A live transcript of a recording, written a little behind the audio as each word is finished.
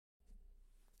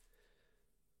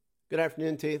Good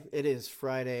afternoon to you. It is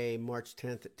Friday, March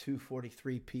 10th at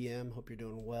 2:43 p.m. Hope you're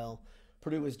doing well.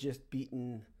 Purdue has just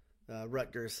beaten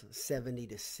Rutgers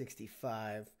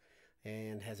 70-65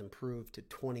 and has improved to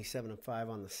 27-5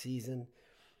 on the season.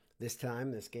 This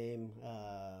game,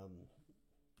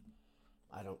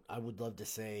 I would love to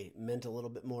say meant a little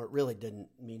bit more. It really didn't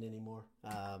mean anymore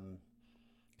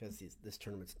because this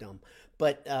tournament's dumb.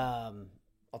 But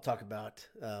I'll talk about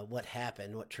what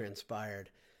happened, what transpired,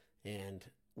 and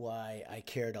why I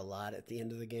cared a lot at the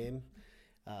end of the game.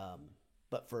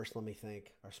 But first, let me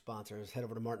thank our sponsors. Head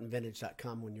over to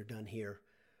martinvintage.com when you're done here.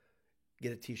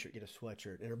 Get a t-shirt, get a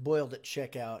sweatshirt, and they're boiled at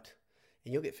checkout,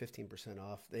 and you'll get 15%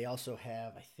 off. They also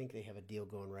have, I think they have a deal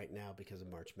going right now because of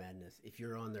March Madness. If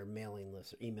you're on their mailing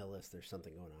list or email list, there's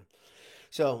something going on.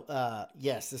 So,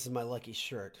 yes, this is my lucky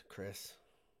shirt, Chris.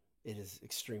 It is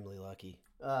extremely lucky.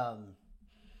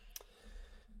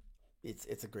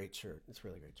 It's a great shirt. It's a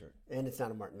really great shirt. And it's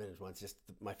not a Martin Vintage one. It's just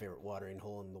my favorite watering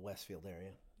hole in the Westfield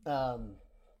area.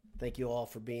 Thank you all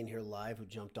for being here live, who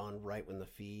jumped on right when the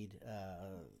feed.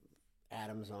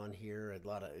 Adam's on here. A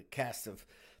lot of cast of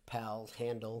pals,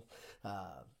 Handle.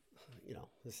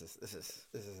 This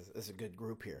is a good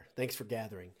group here. Thanks for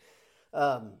gathering.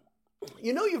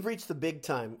 You've reached the big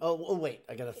time. Oh, wait.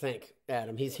 I got to thank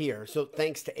Adam. He's here. So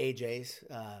thanks to AJ's.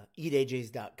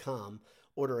 EatAJ's.com.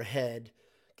 Order ahead.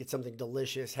 Get something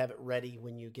delicious, have it ready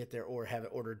when you get there, or have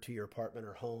it ordered to your apartment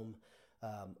or home.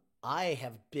 I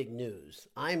have big news.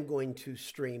 I'm going to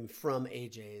stream from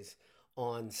AJ's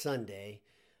on Sunday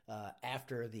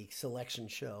after the selection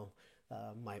show.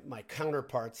 My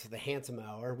counterparts, the Handsome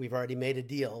Hour, we've already made a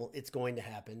deal. It's going to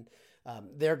happen.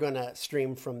 They're going to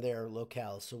stream from their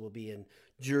locales, so we'll be in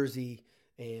Jersey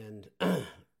and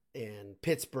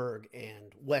Pittsburgh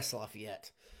and West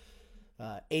Lafayette.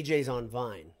 AJ's on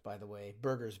Vine, by the way,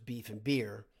 burgers, beef, and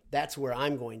beer. That's where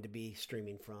I'm going to be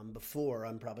streaming from. Before,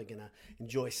 I'm probably going to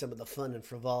enjoy some of the fun and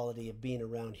frivolity of being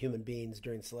around human beings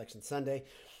during Selection Sunday.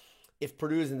 If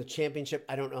Purdue is in the championship,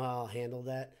 I don't know how I'll handle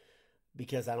that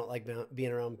because I don't like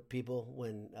being around people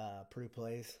when Purdue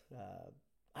plays.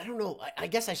 I don't know. I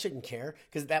guess I shouldn't care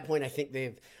because at that point I think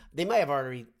they might have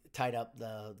already tied up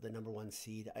the number one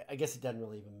seed. I guess it doesn't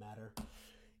really even matter.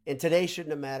 And today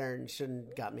shouldn't have mattered and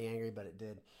shouldn't got me angry, but it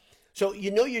did. So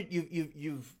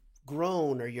you've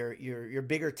grown, or your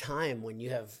bigger time when you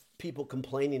have people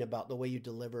complaining about the way you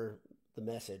deliver the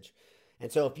message.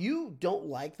 And so if you don't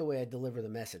like the way I deliver the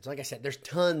message, like I said, there's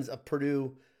tons of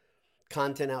Purdue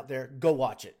content out there. Go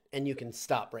watch it, and you can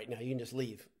stop right now. You can just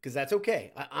leave because that's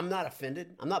okay. I'm not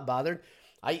offended. I'm not bothered.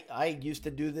 I used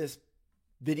to do this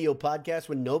video podcast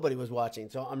when nobody was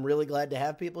watching, so I'm really glad to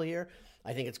have people here.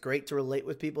 I think it's great to relate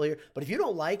with people here. But if you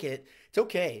don't like it, it's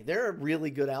okay. There are really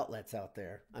good outlets out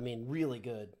there. I mean, really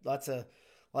good. Lots of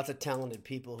talented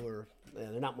people who are,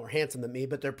 they're not more handsome than me,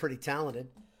 but they're pretty talented.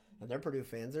 And they're Purdue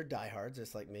fans. They're diehards,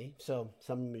 just like me. So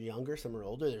some are younger, some are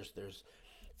older. There's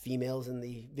females in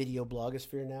the video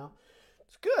blogosphere now.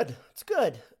 It's good. It's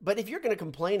good. But if you're going to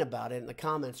complain about it in the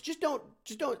comments, just don't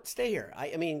stay here.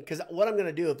 I mean, because what I'm going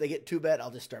to do if they get too bad, I'll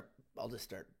just start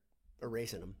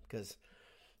erasing them because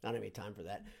I don't have any time for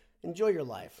that. Enjoy your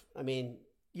life. I mean,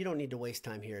 you don't need to waste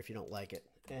time here if you don't like it.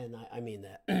 And I mean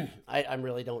that. I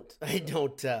really don't. I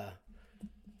don't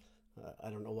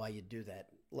know why you'd do that.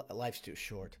 Life's too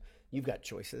short. You've got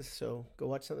choices, so go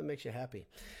watch something that makes you happy.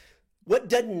 What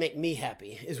doesn't make me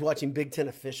happy is watching Big Ten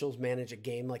officials manage a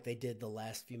game like they did the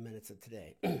last few minutes of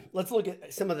today. Let's look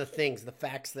at some of the things, the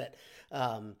facts that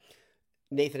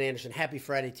Nathan Anderson, happy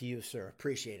Friday to you, sir.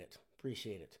 Appreciate it.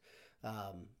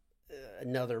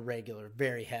 Another regular,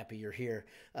 very happy you're here.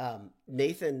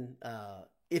 Nathan,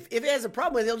 if he has a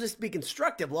problem with it, he'll just be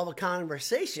constructive. We'll have a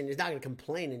conversation. He's not going to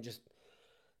complain and just,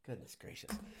 goodness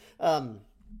gracious.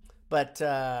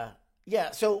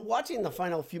 So watching the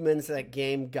final few minutes of that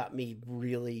game got me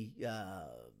really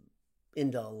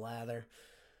into a lather.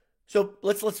 So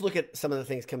let's look at some of the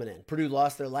things coming in. Purdue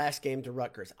lost their last game to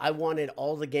Rutgers. I wanted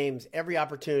all the games, every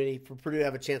opportunity for Purdue to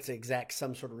have a chance to exact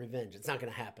some sort of revenge. It's not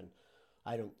going to happen.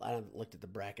 I haven't looked at the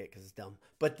bracket because it's dumb.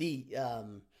 But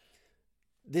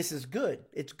this is good.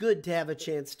 It's good to have a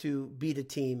chance to beat a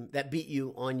team that beat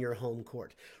you on your home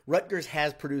court. Rutgers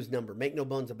has Purdue's number. Make no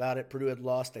bones about it. Purdue had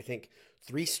lost, I think,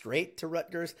 3 straight to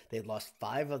Rutgers. They had lost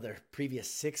 5 of their previous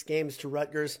 6 games to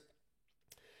Rutgers.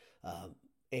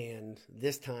 And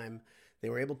this time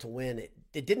they were able to win.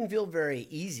 It didn't feel very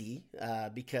easy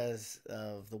because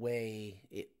of the way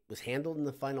it was handled in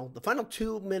the final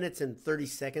 2 minutes and 30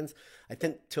 seconds. I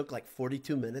think took like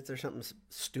 42 minutes or something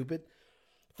stupid.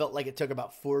 Felt like it took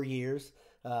about 4 years.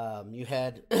 You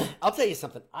had, I'll tell you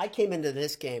something. I came into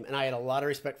this game and I had a lot of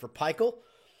respect for Pikiell,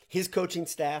 his coaching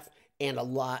staff, and a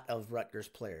lot of Rutgers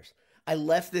players. I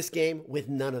left this game with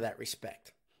none of that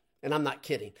respect. And I'm not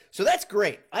kidding. So that's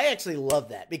great. I actually love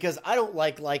that because I don't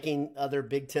like liking other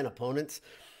Big Ten opponents.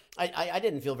 I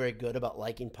didn't feel very good about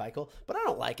liking Pikiell, but I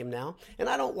don't like him now. And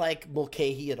I don't like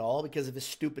Mulcahy at all because of his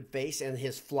stupid face and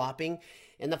his flopping.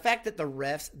 And the fact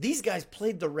that these guys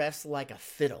played the refs like a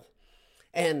fiddle.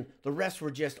 And the refs were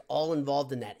just all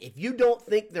involved in that. If you don't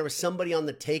think there was somebody on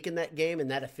the take in that game and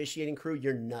that officiating crew,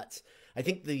 you're nuts. I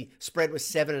think the spread was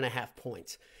 7.5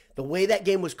 points. The way that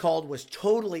game was called was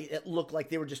it looked like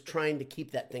they were just trying to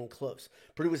keep that thing close.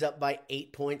 Purdue was up by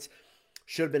 8 points.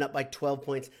 Should have been up by 12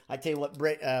 points. I tell you what,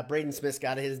 Braden Smith's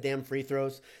got to hit his damn free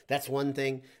throws. That's one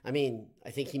thing. I mean, I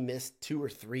think he missed 2 or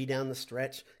 3 down the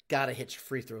stretch. Got to hit your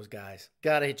free throws, guys.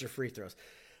 Got to hit your free throws.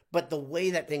 But the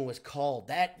way that thing was called,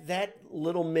 that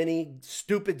little mini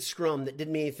stupid scrum that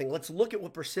didn't mean anything. Let's look at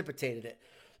what precipitated it.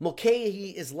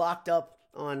 Mulcahy is locked up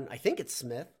on, I think it's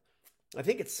Smith.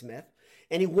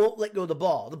 And he won't let go of the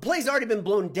ball. The play's already been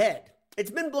blown dead.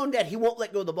 It's been blown dead. He won't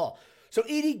let go of the ball. So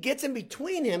Edey gets in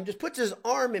between him, just puts his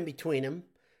arm in between him,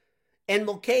 and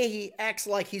Mulcahy acts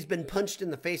like he's been punched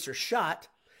in the face or shot.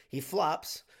 He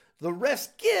flops. The refs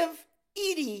give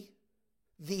Edey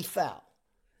the foul.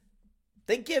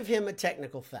 They give him a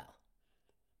technical foul.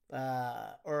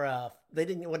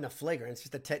 It wasn't a flagrant. It's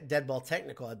just a dead ball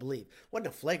technical, I believe. Wasn't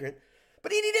a flagrant.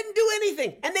 But Edey didn't do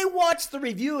anything. And they watched the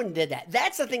review and did that.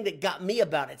 That's the thing that got me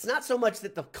about it. It's not so much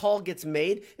that the call gets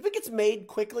made. If it gets made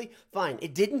quickly, fine.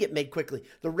 It didn't get made quickly.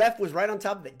 The ref was right on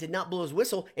top of it, did not blow his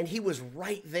whistle, and he was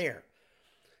right there.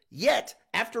 Yet,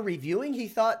 after reviewing, he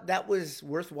thought that was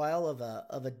worthwhile of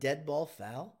a dead ball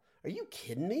foul. Are you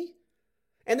kidding me?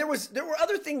 And there were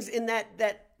other things in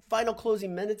that final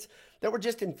closing minutes that were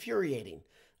just infuriating.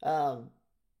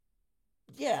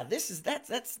 Yeah,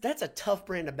 that's a tough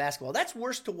brand of basketball. That's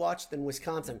worse to watch than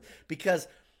Wisconsin because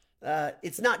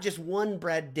it's not just one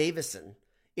Brad Davison.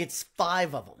 It's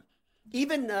 5 of them.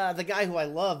 Even the guy who I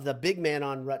love, the big man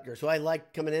on Rutgers, who I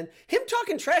like coming in, him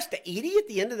talking trash to Edey at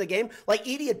the end of the game, like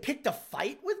Edey had picked a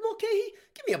fight with Mulcahy.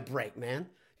 Give me a break, man.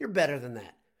 You're better than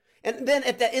that. And then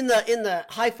in the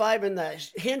high five and the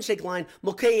handshake line,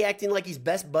 Mulcahy acting like he's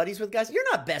best buddies with guys.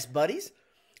 You're not best buddies.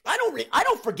 I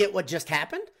don't forget what just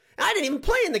happened. I didn't even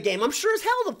play in the game. I'm sure as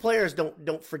hell the players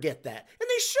don't forget that. And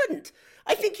they shouldn't.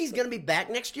 I think he's going to be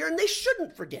back next year, and they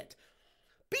shouldn't forget.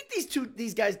 Beat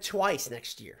these guys twice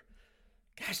next year.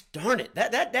 Gosh darn it.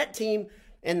 That team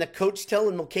and the coach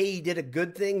telling Mulcahy he did a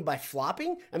good thing by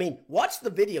flopping. I mean, watch the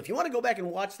video. If you want to go back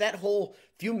and watch that whole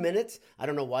few minutes, I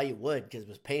don't know why you would because it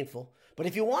was painful. But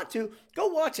if you want to, go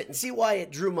watch it and see why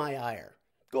it drew my ire.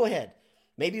 Go ahead.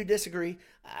 Maybe you disagree.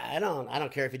 I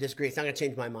don't care if you disagree. It's not going to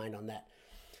change my mind on that.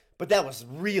 But that was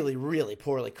really, really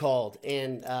poorly called,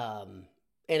 and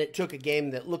it took a game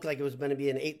that looked like it was going to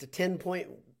be an 8 to 10 point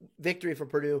victory for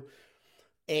Purdue,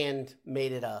 and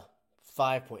made it a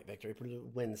 5-point victory. Purdue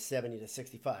wins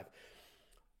 70-65.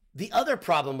 The other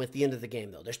problem with the end of the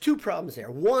game, though, there's 2 problems there.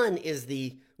 One is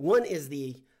the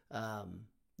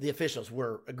officials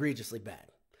were egregiously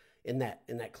bad in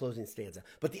that closing stanza.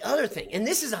 But the other thing, and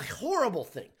this is a horrible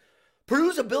thing.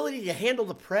 Purdue's ability to handle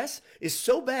the press is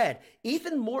so bad.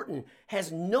 Ethan Morton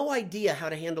has no idea how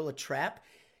to handle a trap.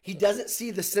 He doesn't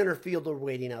see the center fielder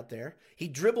waiting out there. He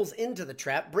dribbles into the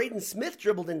trap. Braden Smith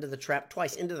dribbled into the trap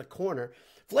twice into the corner.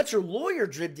 Fletcher Loyer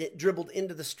dribbled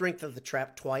into the strength of the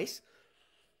trap twice.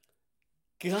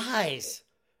 Guys,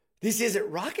 this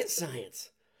isn't rocket science.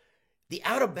 The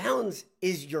out of bounds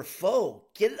is your foe.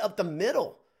 Get it up the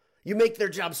middle. You make their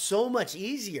job so much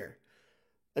easier.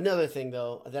 Another thing,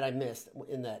 though, that I missed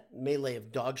in that melee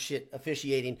of dog shit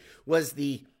officiating was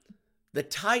the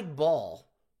tied ball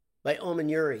by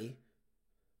Omenuri,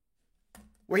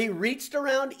 where he reached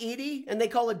around Edey and they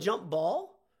call a jump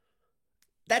ball.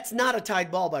 That's not a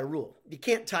tied ball by rule. You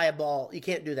can't tie a ball. You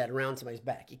can't do that around somebody's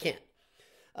back. You can't.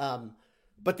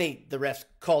 But the refs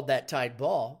called that tied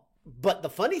ball. But the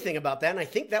funny thing about that, and I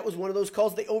think that was one of those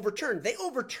calls they overturned. They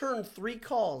overturned 3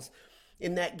 calls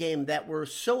in that game that were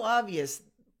so obvious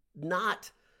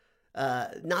not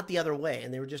the other way,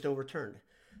 and they were just overturned.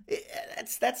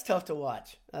 That's tough to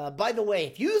watch. By the way,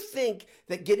 if you think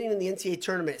that getting in the NCAA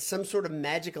tournament is some sort of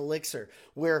magic elixir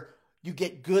where you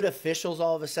get good officials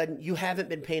all of a sudden, you haven't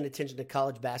been paying attention to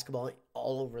college basketball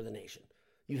all over the nation.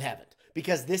 You haven't,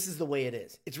 because this is the way it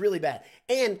is. It's really bad.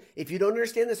 And if you don't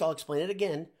understand this, I'll explain it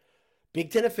again. Big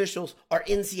Ten officials are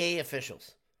NCAA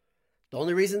officials. The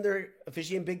only reason they're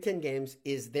officiating Big Ten games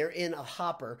is they're in a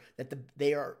hopper that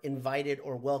they are invited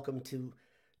or welcome to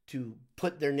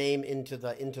put their name into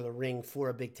the ring for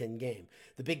a Big Ten game.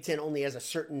 The Big Ten only has a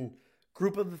certain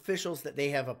group of officials that they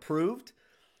have approved,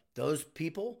 Those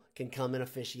people can come and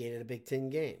officiate at a Big Ten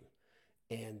game,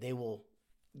 and they will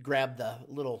grab the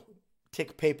little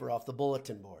tick paper off the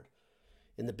bulletin board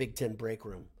in the Big Ten break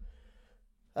room.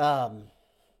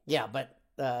 Yeah, but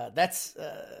that's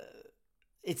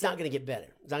it's not going to get better.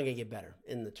 It's not going to get better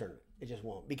in the tournament. It just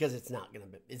won't, because it's not going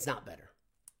to be. It's not better.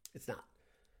 It's not.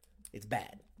 It's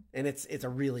bad, and it's a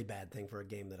really bad thing for a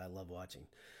game that I love watching.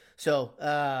 So,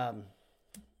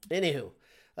 anywho,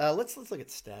 let's look at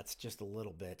stats just a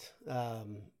little bit.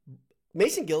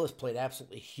 Mason Gillis played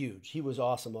absolutely huge. He was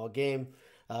awesome all game.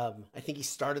 I think he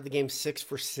started the game 6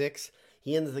 for 6.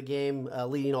 He ended the game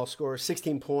leading all scorers,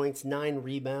 16 points, 9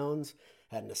 rebounds,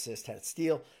 had an assist, had a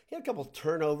steal. He had a couple of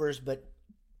turnovers, but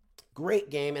great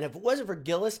game. And if it wasn't for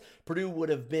Gillis, Purdue would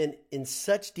have been in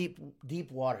such deep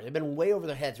water. They've been way over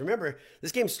their heads. Remember,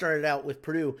 this game started out with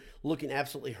Purdue looking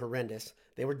absolutely horrendous.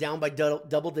 They were down by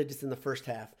double digits in the first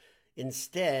half.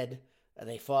 Instead,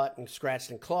 they fought and scratched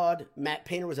and clawed. Matt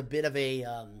Painter was a bit of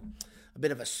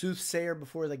a soothsayer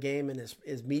before the game. In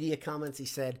his media comments, he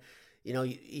said, you know,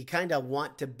 you kind of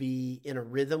want to be in a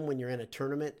rhythm when you're in a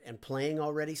tournament and playing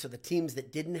already. So the teams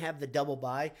that didn't have the double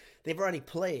bye, they've already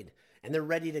played and they're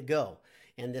ready to go.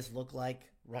 And this looked like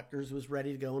Rutgers was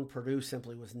ready to go and Purdue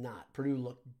simply was not. Purdue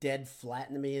looked dead flat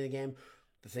in the beginning of the game.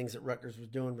 The things that Rutgers was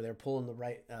doing, where they were pulling the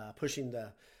right, pushing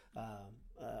the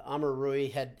Amar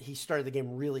Rui he started the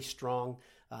game really strong,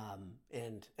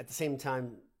 and at the same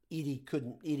time, Edey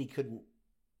couldn't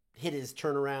hit his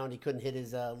turnaround. He couldn't hit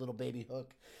his little baby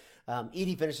hook.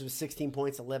 Edey finishes with 16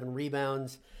 points, 11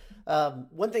 rebounds.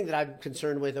 One thing that I'm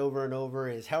concerned with over and over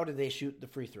is, how did they shoot the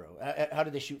free throw? How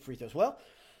did they shoot free throws? Well,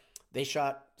 they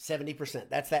shot 70%.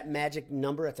 That's that magic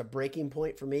number. That's a breaking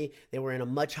point for me. They were in a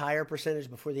much higher percentage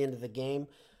before the end of the game.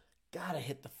 Gotta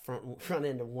hit the front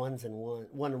end of one and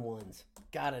ones.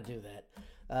 Gotta do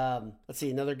that. Let's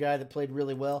see, another guy that played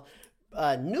really well.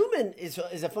 Newman is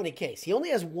a funny case. He only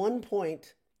has 1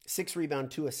 point, 6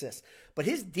 rebound, 2 assists, but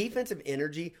his defensive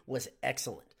energy was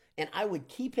excellent. And I would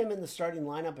keep him in the starting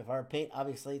lineup if I were Paint.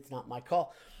 Obviously, it's not my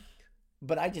call,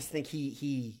 but I just think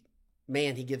he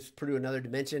gives Purdue another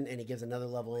dimension, and he gives another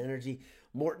level of energy.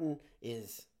 Morton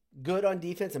is good on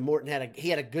defense, and Morton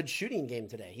had a good shooting game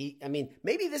today.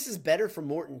 Maybe this is better for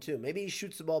Morton too. Maybe he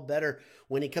shoots the ball better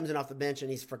when he comes in off the bench and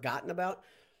he's forgotten about.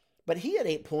 But he had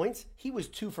 8 points. He was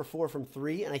 2 for 4 from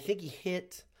 3, and I think he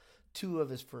hit 2 of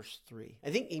his first 3.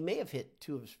 I think he may have hit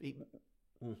 2 of his.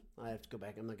 I have to go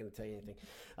back. I'm not going to tell you anything.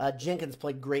 Jenkins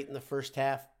played great in the first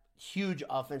half. Huge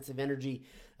offensive energy,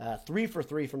 3 for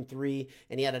 3 from 3,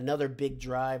 and he had another big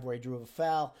drive where he drew a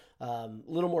foul. A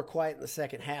little more quiet in the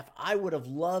second half. I would have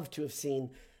loved to have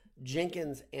seen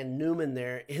Jenkins and Newman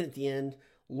there at the end.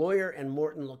 Lawyer and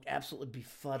Morton looked absolutely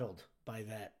befuddled by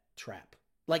that trap,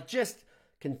 like just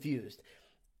confused.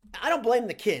 I don't blame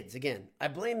the kids. Again, I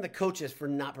blame the coaches for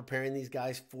not preparing these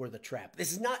guys for the trap.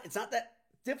 It's not that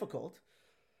difficult,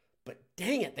 but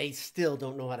dang it, they still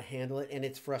don't know how to handle it, and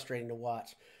it's frustrating to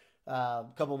watch. A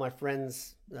couple of my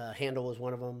friends, Handel was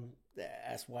one of them,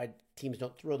 asked why teams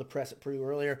don't throw the press at Purdue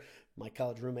earlier. My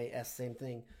college roommate asked the same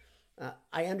thing.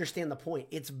 I understand the point.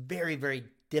 It's very, very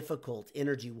difficult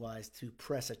energy-wise to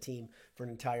press a team for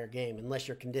an entire game unless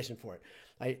you're conditioned for it.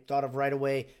 I thought of right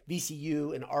away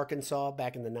VCU and Arkansas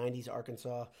back in the 90s.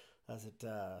 Arkansas was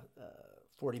at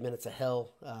 40 Minutes of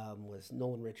Hell, was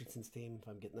Nolan Richardson's team, if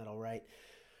I'm getting that all right.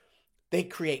 They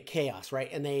create chaos, right?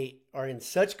 And they are in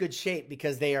such good shape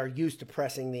because they are used to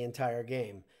pressing the entire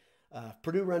game.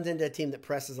 Purdue runs into a team that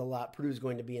presses a lot. Purdue's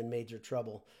going to be in major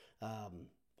trouble.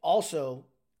 Also,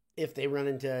 if they run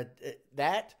into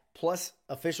that, plus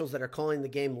officials that are calling the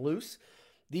game loose,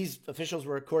 these officials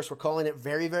were calling it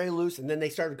very, very loose, and then they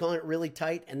started calling it really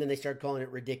tight, and then they started calling it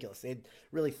ridiculous. They had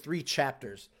really 3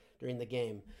 chapters during the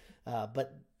game,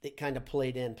 but it kind of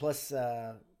played in. Plus,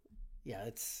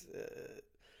 it's...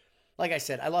 like I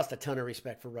said, I lost a ton of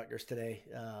respect for Rutgers today.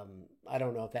 I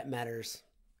don't know if that matters.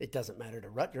 It doesn't matter to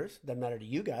Rutgers. It doesn't matter to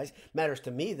you guys. It matters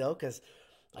to me, though, because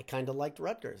I kind of liked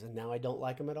Rutgers, and now I don't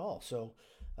like them at all. So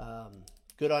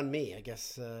good on me. I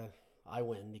guess I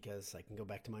win because I can go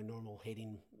back to my normal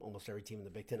hating almost every team in the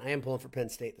Big Ten. I am pulling for Penn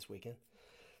State this weekend.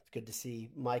 It's good to see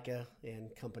Micah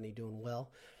and company doing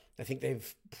well. I think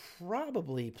they've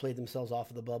probably played themselves off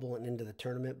of the bubble and into the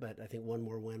tournament, but I think one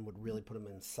more win would really put them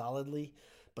in solidly.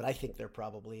 But I think they're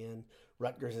probably in.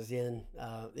 Rutgers is in.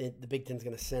 The Big Ten's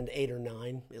going to send 8 or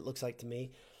 9, it looks like to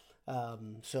me.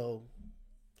 So,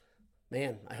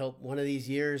 man, I hope one of these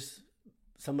years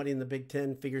somebody in the Big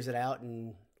Ten figures it out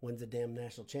and wins the damn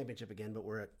national championship again. But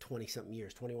we're at 20-something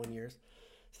years, 21 years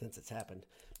since it's happened.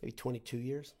 Maybe 22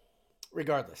 years.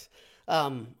 Regardless, I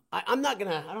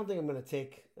don't think I'm going to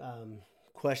take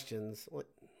questions.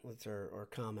 or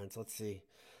comments. Let's see.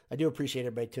 I do appreciate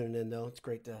everybody tuning in, though. It's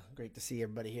great to see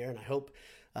everybody here, and I hope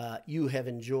you have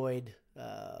enjoyed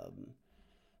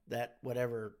that.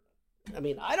 Whatever. I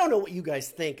mean, I don't know what you guys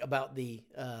think about the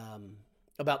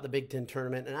Big Ten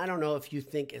tournament, and I don't know if you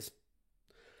think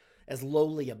as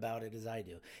lowly about it as I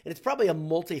do. And it's probably a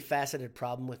multifaceted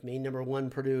problem with me. Number one,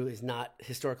 Purdue is not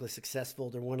historically successful.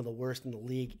 They're one of the worst in the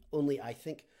league. I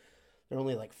think there are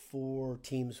only like 4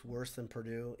 teams worse than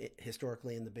Purdue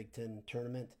historically in the Big Ten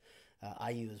tournament.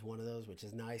 IU is one of those, which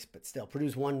is nice, but still,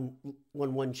 Purdue's won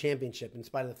one championship in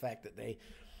spite of the fact that they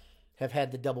have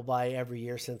had the double bye every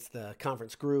year since the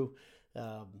conference grew.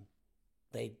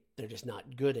 They're just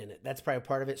not good in it. That's probably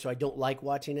part of it. So I don't like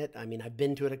watching it. I mean, I've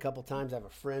been to it a couple times. I have a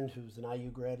friend who's an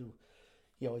IU grad who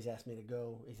he always asked me to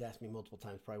go. He's asked me multiple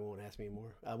times. Probably won't ask me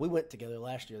anymore. We went together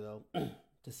last year though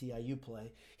to see IU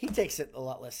play. He takes it a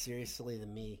lot less seriously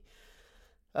than me.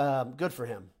 Good for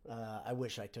him. I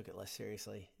wish I took it less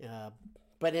seriously.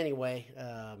 But anyway,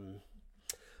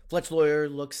 Fletch Lawyer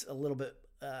looks a little bit,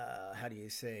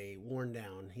 worn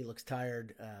down. He looks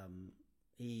tired.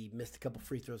 He missed a couple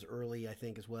free throws early, I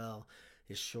think, as well.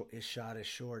 His shot is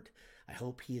short. I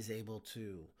hope he is able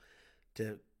to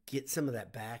get some of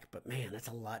that back. But, man, that's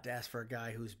a lot to ask for a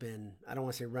guy who's been, I don't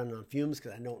want to say running on fumes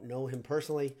because I don't know him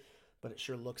personally, but it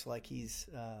sure looks like he's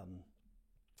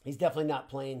definitely not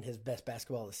playing his best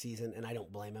basketball of the season, and I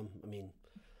don't blame him. I mean,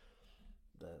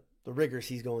 the rigors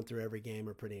he's going through every game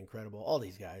are pretty incredible. All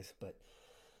these guys, but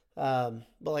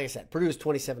like I said, Purdue's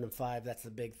 27-5. That's the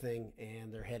big thing,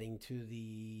 and they're heading to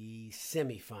the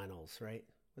semifinals, right?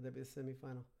 Would that be the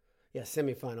semifinal? Yeah,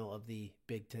 semifinal of the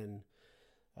Big Ten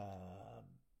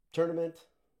tournament.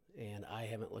 And I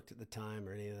haven't looked at the time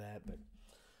or any of that, but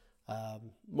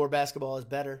more basketball is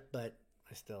better. But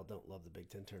I still don't love the Big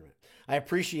Ten tournament. I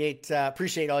appreciate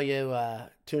all you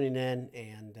tuning in,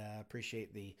 and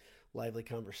appreciate the lively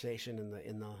conversation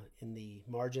in the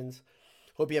margins.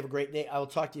 Hope you have a great day. I will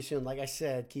talk to you soon. Like I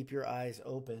said, keep your eyes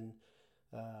open.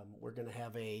 We're going to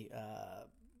have a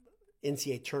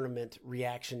NCAA tournament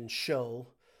reaction show,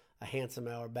 a Handsome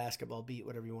Hour basketball beat,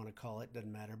 whatever you want to call it.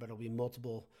 Doesn't matter, but it'll be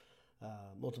multiple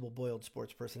Boiled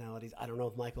sports personalities. I don't know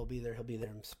if Mike will be there. He'll be there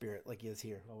in spirit like he is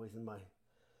here, always in my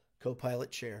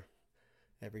co-pilot chair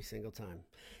every single time.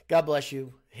 God bless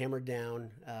you. Hammered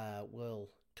down. We'll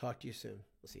talk to you soon.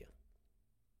 We'll see you.